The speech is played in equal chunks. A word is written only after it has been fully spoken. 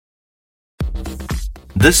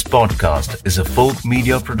This podcast is a folk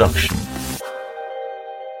media production.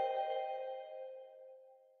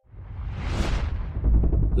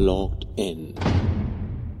 Locked in.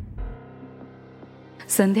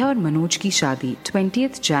 संध्या और मनोज की शादी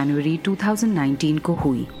 20th January 2019 को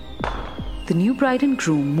हुई. The new bride and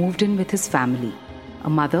groom moved in with his family, a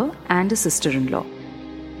mother and a sister-in-law.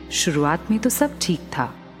 शुरुआत में तो सब ठीक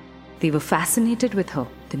था. They were fascinated with her,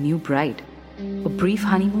 the new bride. A brief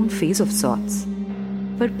honeymoon phase of sorts.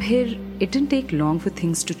 पर फिर it didn't take long for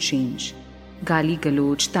things to change. गाली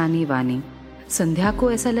गलोच, ताने वाने. संध्या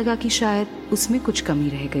को ऐसा लगा कि शायद उसमें कुछ कमी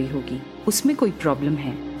रह गई होगी, उसमें कोई प्रॉब्लम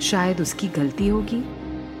है, शायद उसकी गलती होगी.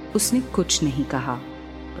 उसने कुछ नहीं कहा,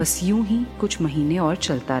 बस यूं ही कुछ महीने और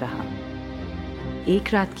चलता रहा.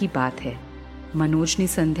 एक रात की बात है, मनोज ने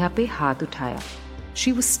संध्या पे हाथ उठाया.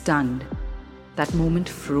 She was stunned. That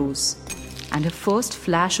moment froze, and her first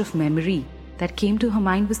flash of memory that came to her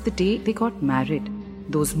mind was the day they got married.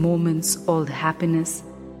 Those moments, all the happiness.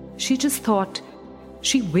 She just thought,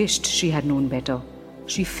 she wished she had known better.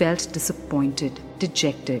 She felt disappointed,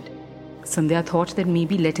 dejected. Sandhya thought that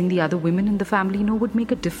maybe letting the other women in the family know would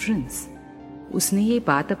make a difference. उसने ये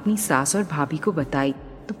बात अपनी सास और भाभी को बताई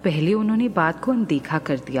तो पहले उन्होंने बात को अनदेखा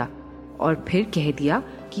कर दिया और फिर कह दिया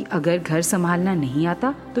कि अगर घर संभालना नहीं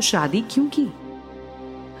आता तो शादी क्यों की.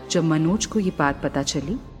 जब मनोज को ये बात पता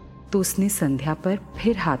चली तो उसने संध्या पर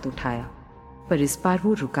फिर हाथ उठाया, पर इस बार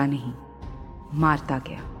वो रुका नहीं, मारता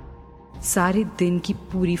गया. सारे दिन की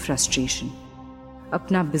पूरी फ्रस्ट्रेशन,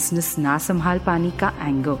 अपना बिजनेस ना संभाल पाने का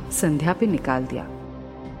एंगर संध्या पे निकाल दिया.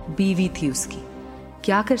 बीवी थी उसकी,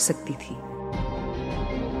 क्या कर सकती थी.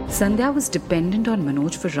 Sandhya was dependent on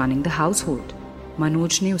Manoj for running the household.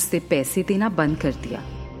 Manoj ने उससे पैसे देना बंद कर दिया.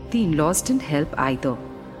 The in-laws didn't help either.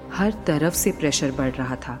 हर तरफ से प्रेशर बढ़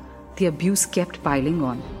रहा था. The abuse kept piling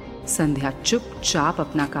on. Sandhya चुपचाप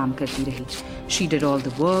अपना काम करती रही. She did all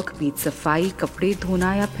the work, be it सफाई, कपड़े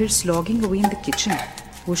धोना या फिर slogging away in the kitchen.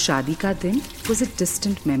 वो शादी का दिन was a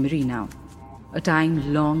distant memory now, a time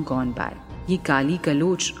long gone by. ये गाली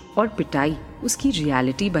गलोच और पिटाई उसकी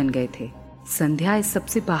रियलिटी बन गए थे. संध्या इस सब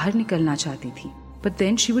से बाहर निकलना चाहती थी, but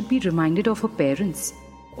then she would be reminded of her parents,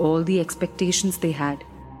 all the expectations they had.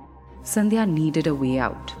 Sandhya needed a way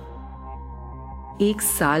out. 1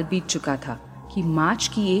 साल बीत चुका था कि मार्च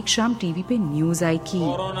की एक शाम टीवी पे न्यूज आई कि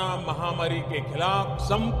कोरोना महामारी के खिलाफ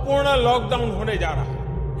संपूर्ण लॉकडाउन होने जा रहा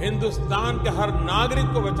है. हिंदुस्तान के हर नागरिक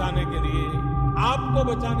को बचाने के लिए, आपको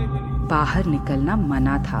बचाने के लिए बाहर निकलना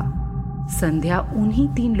मना था. संध्या उन्हीं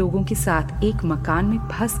 3 लोगों के साथ एक मकान में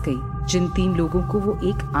फंस गई जिन 3 लोगों को वो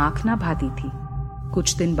एक आंख ना भाती थी.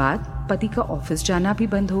 कुछ दिन बाद पति का ऑफिस जाना भी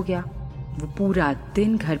बंद हो गया. वो पूरा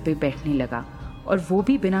दिन घर पे बैठने लगा और वो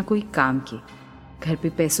भी बिना कोई काम के. घर पे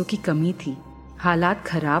पैसों की कमी थी, हालात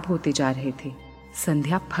खराब होते जा रहे थे.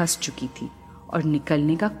 संध्या फंस चुकी थी और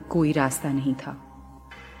निकलने का कोई रास्ता नहीं था.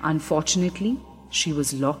 Unfortunately, she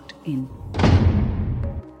was locked in.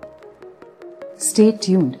 Stay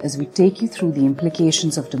tuned as we take you through the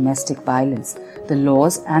implications of domestic violence, the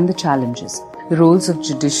laws and the challenges, the roles of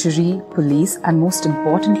judiciary, police, and most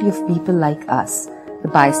importantly of people like us,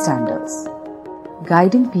 the bystanders.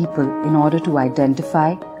 Guiding people in order to identify,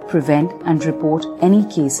 prevent and report any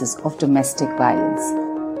cases of domestic violence.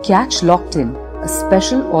 Catch Locked In, a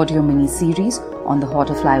special audio mini-series on the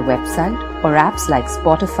Hauterfly website or apps like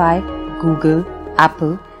Spotify, Google,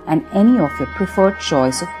 Apple and any of your preferred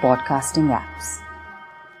choice of podcasting apps.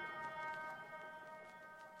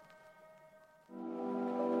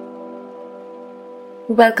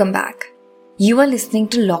 Welcome back. You are listening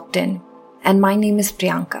to Locked In and my name is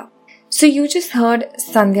Priyanka. So you just heard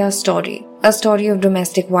Sandhya's story, a story of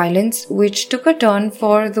domestic violence which took a turn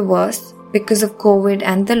for the worse because of COVID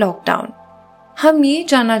and the lockdown. हम ये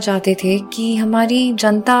जानना चाहते थे कि हमारी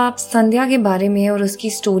जनता संध्या के बारे में और उसकी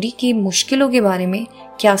स्टोरी की मुश्किलों के बारे में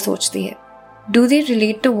क्या सोचती है. Do they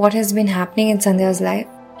relate to what has been happening in Sandhya's life?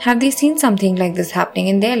 Have they seen something like this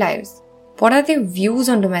happening in their lives? What are their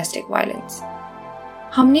views on domestic violence?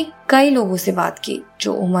 हमने कई लोगों से बात की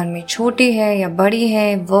जो उम्र में छोटे हैं या बड़े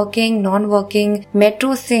हैं, वर्किंग, नॉन वर्किंग,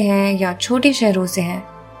 मेट्रो से हैं या छोटे शहरों से हैं.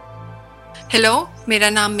 हेलो, मेरा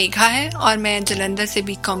नाम मेघा है और मैं जलंधर से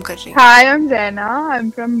बीकॉम कर रही हूँ. Hi, I'm Zaina.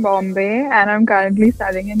 I'm from Bombay and I'm currently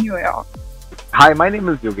studying in New York. Hi, my name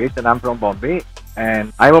is Yogesh and I'm from Bombay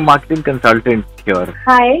and I'm a marketing consultant here.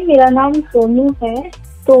 Hi, मेरा नाम सोनू है,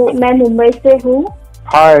 तो मैं मुंबई से हूँ.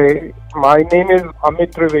 Hi, my name is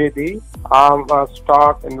Amit Trivedi. I'm a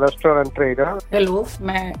stock investor and trader. Hello,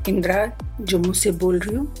 मैं इंदिरा जम्मू से बोल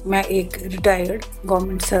रही हूँ. मैं एक रिटायर्ड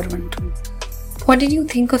गवर्नमेंट सर्वेंट हूँ. What did you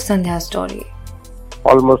think of Sandhya's story?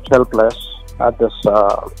 Almost helpless at this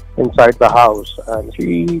inside the house, and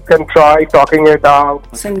she can try talking it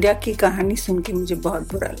out. संध्या की कहानी सुन के मुझे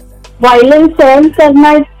बहुत बुरा लगा. वायलेंस सहन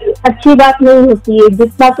करना अच्छी बात नहीं होती है.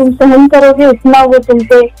 जितना तुम सहन करोगे उतना वो तुम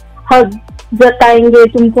पे हद जताएंगे,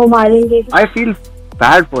 तुमको मारेंगे. I feel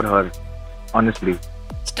bad for her, honestly.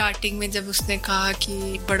 Starting में जब उसने कहा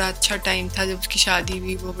कि बड़ा अच्छा टाइम था जब उसकी शादी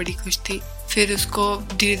हुई, वो बड़ी खुश थी. फिर उसको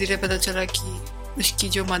धीरे धीरे पता चला कि उसकी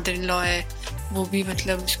जो मदर इन लॉ है वो भी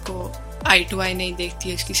मतलब उसको आई टू आई नहीं देखती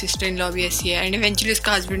है, उसकी सिस्टर इन लॉ भी ऐसी है, एंड इवेंचुअली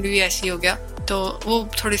उसका हस्बैंड भी ऐसी हो गया. तो वो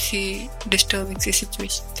थोड़ी सी डिस्टर्बिंग सी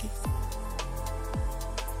सिचुएशन थी.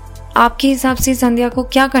 आपके हिसाब से संध्या को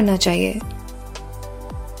क्या करना चाहिए?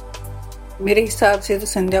 मेरे हिसाब से तो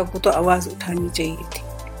संध्या को तो आवाज उठानी चाहिए थी.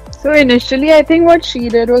 So initially, I think what she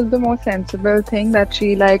did was the most sensible thing, that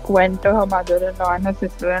she like went to her mother-in-law and her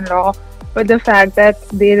sister-in-law. But the fact that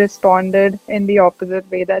they responded in the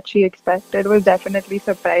opposite way that she expected was definitely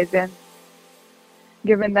surprising,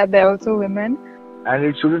 given that they're also women. And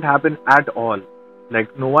it shouldn't happen at all.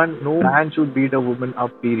 Like no man should beat a woman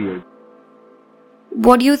up, period.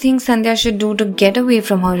 What do you think Sandhya should do to get away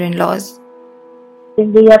from her in-laws?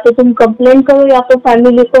 या तो तुम complain करो या तो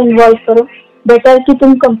family को involve करो. Better कि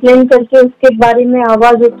तुम कंप्लेन करके उसके बारे में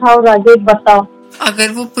आवाज उठाओ और आगे बताओ.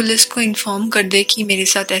 अगर वो पुलिस को इन्फॉर्म कर दे कि मेरे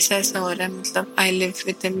साथ ऐसा ऐसा हो रहा है, मतलब I live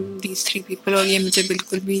with these 3 people और ये मुझे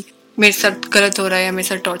बिल्कुल भी मेरे साथ गलत हो रहा है या मेरे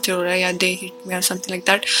साथ टॉर्चर हो रहा है या दे हिट मी और समथिंग लाइक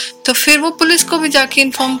दैट, तो फिर वो पुलिस को भी जाके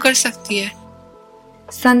इन्फॉर्म कर सकती है.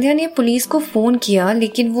 संध्या ने पुलिस को फोन किया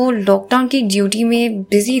लेकिन वो लॉकडाउन की ड्यूटी में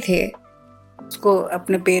बिजी थे. उसको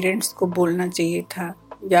अपने पेरेंट्स को बोलना चाहिए था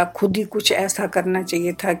या खुद ही कुछ ऐसा करना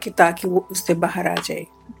चाहिए था कि ताकि वो उससे बाहर आ जाए.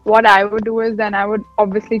 What I would do is then I would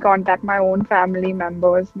obviously contact my own family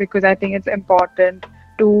members, because I think it's important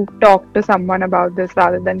to talk to someone about this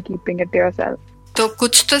rather than keeping it to yourself. तो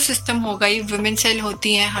कुछ तो system होगा ही, women cell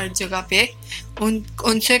होती हैं हर जगह पे,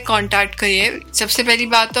 उनसे contact करिए. सबसे पहली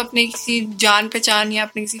बात तो अपने किसी जान पहचान या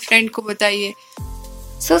अपने किसी फ्रेंड को बताइए.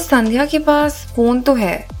 सो संध्या के पास फोन तो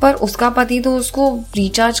है पर उसका पति तो उसको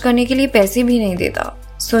रिचार्ज करने के लिए पैसे भी नहीं देता.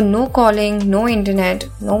 So no calling, no internet,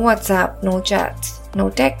 no WhatsApp, no chats, no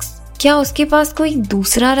text. क्या उसके पास कोई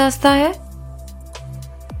दूसरा रास्ता है?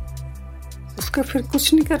 उसका फिर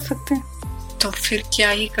कुछ नहीं कर सकते. तो फिर क्या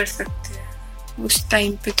ही कर सकते हैं उस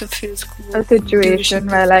टाइम पे. तो फिर उसको A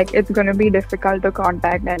situation where like it's going to be difficult to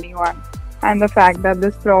contact anyone, and the fact that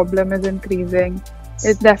this problem is increasing,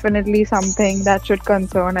 it's definitely something that should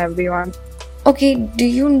concern everyone. Okay, do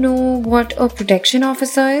you know what a protection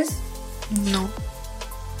officer is? No.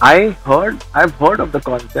 I've heard of the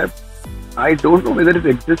concept. I don't know whether it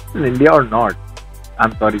exists in India or not.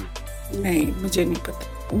 I'm sorry. नहीं, मुझे नहीं पता.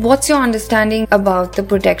 What's your understanding about the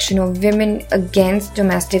Protection of Women Against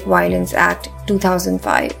Domestic Violence Act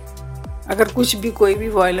 2005? अगर कुछ भी कोई भी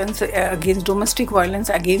violence against domestic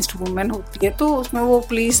violence against women होती है तो उसमें वो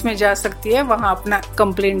पुलिस में जा सकती है, वहाँ अपना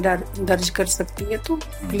कंप्लेंट दर्ज कर सकती है, तो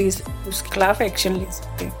पुलिस उसके खिलाफ एक्शन ले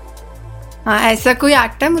सकते हैं. हाँ, ऐसा कोई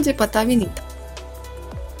एक्ट है, मुझे पता भी नहीं था.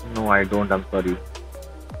 No, I don't. I'm sorry.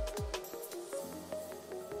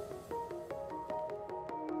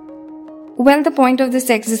 Well, the point of this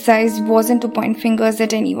exercise wasn't to point fingers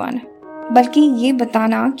at anyone, बल्कि ये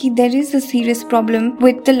बताना कि there is a serious problem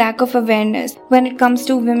with the lack of awareness when it comes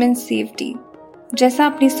to women's safety. जैसा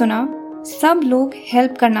आपने सुना, सब लोग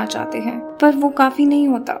help करना चाहते हैं पर वो काफी नहीं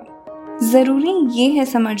होता. जरूरी ये है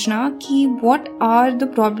समझना कि what are the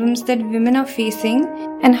problems that women are facing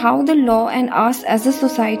and how the law and us as a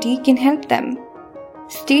society can help them.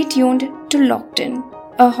 Stay tuned to Locked In,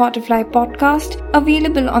 a Hauterfly podcast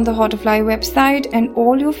available on the Hauterfly website and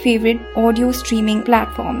all your favorite audio streaming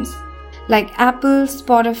platforms like Apple,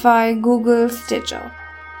 Spotify, Google, Stitcher.